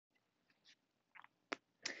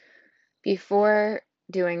Before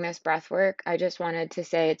doing this breath work, I just wanted to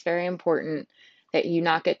say it's very important that you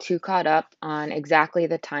not get too caught up on exactly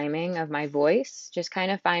the timing of my voice. Just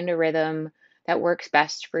kind of find a rhythm that works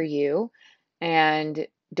best for you and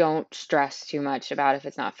don't stress too much about if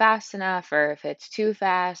it's not fast enough or if it's too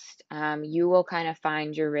fast. You will kind of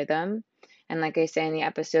find your rhythm. And like I say in the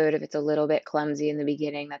episode, if it's a little bit clumsy in the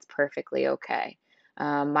beginning, that's perfectly okay.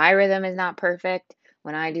 My rhythm is not perfect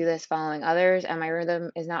when I do this following others, and my rhythm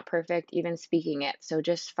is not perfect even speaking it. So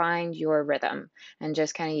just find your rhythm and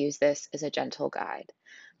just kind of use this as a gentle guide.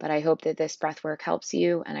 But I hope that this breath work helps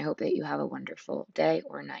you, and I hope that you have a wonderful day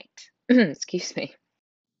or night. Excuse me.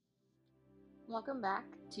 Welcome back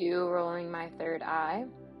to Rolling My Third Eye.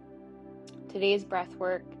 Today's breath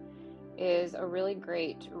work is a really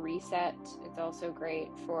great reset. It's also great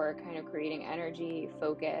for kind of creating energy,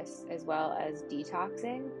 focus, as well as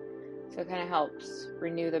detoxing. So it kind of helps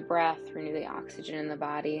renew the breath, renew the oxygen in the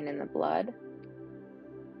body and in the blood.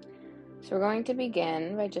 So we're going to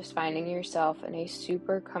begin by just finding yourself in a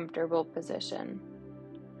super comfortable position.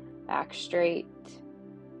 Back straight,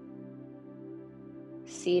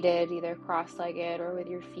 seated, either cross-legged or with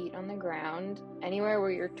your feet on the ground, anywhere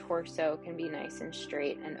where your torso can be nice and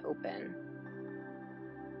straight and open.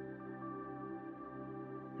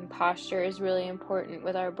 And posture is really important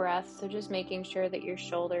with our breath, so just making sure that your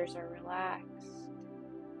shoulders are relaxed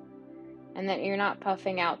and that you're not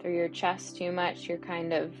puffing out through your chest too much. You're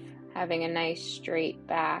kind of having a nice straight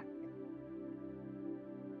back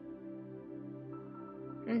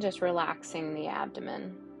and just relaxing the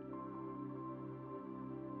abdomen.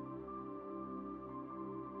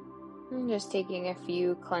 And just taking a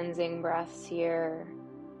few cleansing breaths here.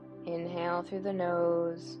 Inhale through the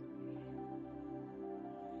nose.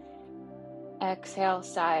 Exhale,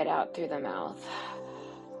 sigh it out through the mouth.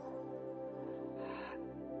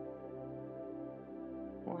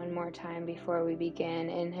 One more time before we begin.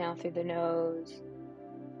 Inhale through the nose.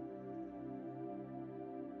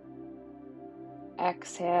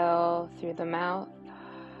 Exhale through the mouth.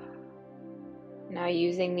 Now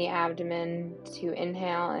using the abdomen to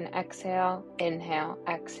inhale and exhale. Inhale,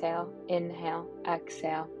 exhale, inhale,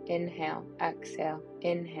 exhale, inhale, exhale,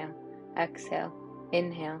 inhale, exhale,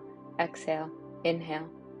 inhale, exhale,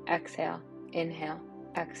 inhale, exhale, inhale,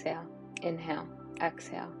 exhale, inhale,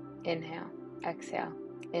 exhale, inhale, exhale,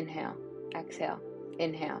 inhale, exhale,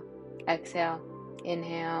 inhale, exhale,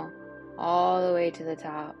 inhale, all the way to the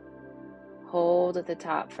top. Hold at the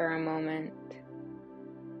top for a moment.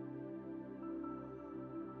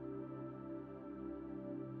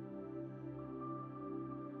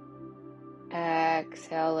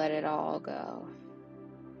 Exhale, let it all go.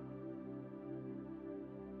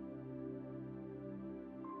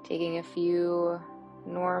 Taking a few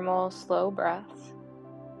normal, slow breaths.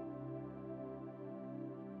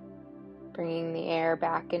 Bringing the air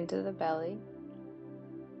back into the belly.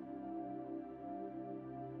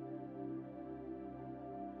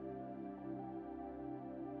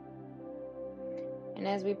 And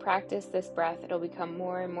as we practice this breath, it'll become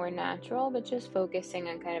more and more natural, but just focusing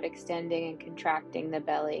on kind of extending and contracting the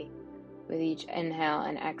belly with each inhale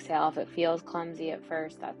and exhale. If it feels clumsy at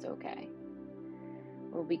first, that's okay.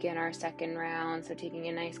 We'll begin our second round. So taking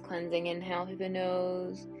a nice cleansing inhale through the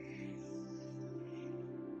nose.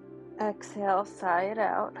 Exhale, sigh it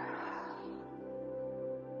out.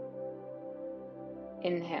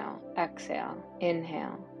 Inhale, exhale,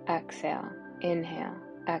 inhale, exhale, inhale,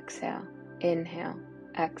 exhale, inhale,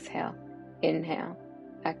 exhale, inhale,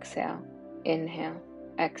 exhale, inhale,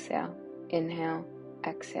 exhale, inhale,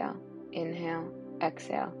 exhale, inhale,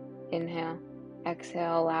 exhale, inhale,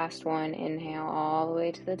 exhale. Last one, inhale all the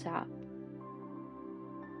way to the top.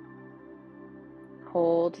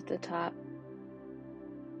 Hold at the top.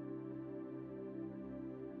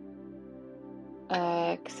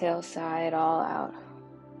 Exhale, sigh it all out.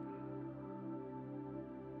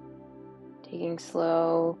 Taking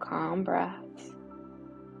slow, calm breaths.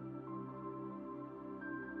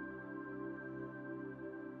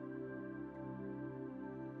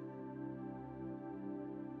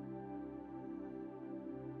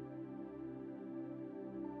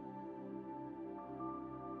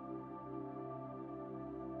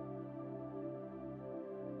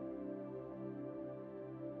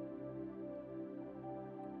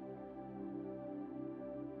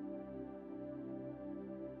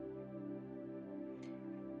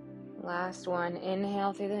 Last one,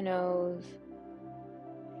 inhale through the nose.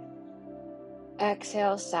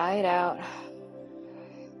 Exhale, sigh it out.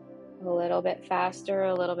 A little bit faster,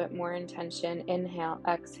 a little bit more intention. Inhale,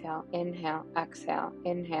 exhale, inhale, exhale,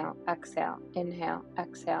 inhale, exhale, inhale,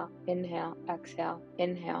 exhale, inhale, exhale,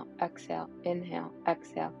 inhale, exhale, inhale,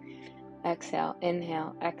 exhale. Exhale,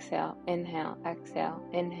 inhale, exhale, inhale, exhale,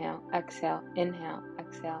 inhale, exhale, inhale,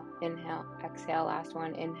 exhale, inhale, exhale. Last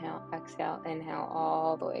one, inhale, exhale, inhale,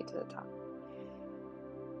 all the way to the top.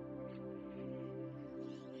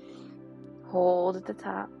 Hold at the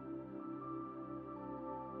top.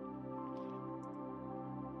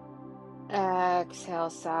 Exhale,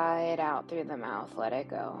 sigh it out through the mouth, let it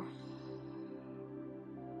go.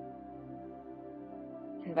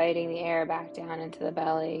 Inviting the air back down into the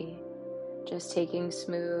belly, just taking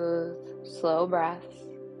smooth, slow breaths.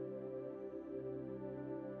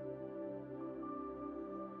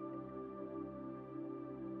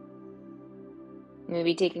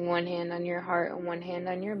 Maybe taking one hand on your heart and one hand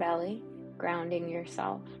on your belly, grounding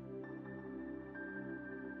yourself,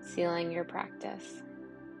 sealing your practice.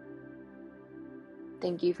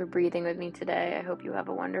 Thank you for breathing with me today. I hope you have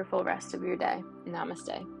a wonderful rest of your day.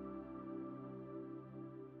 Namaste.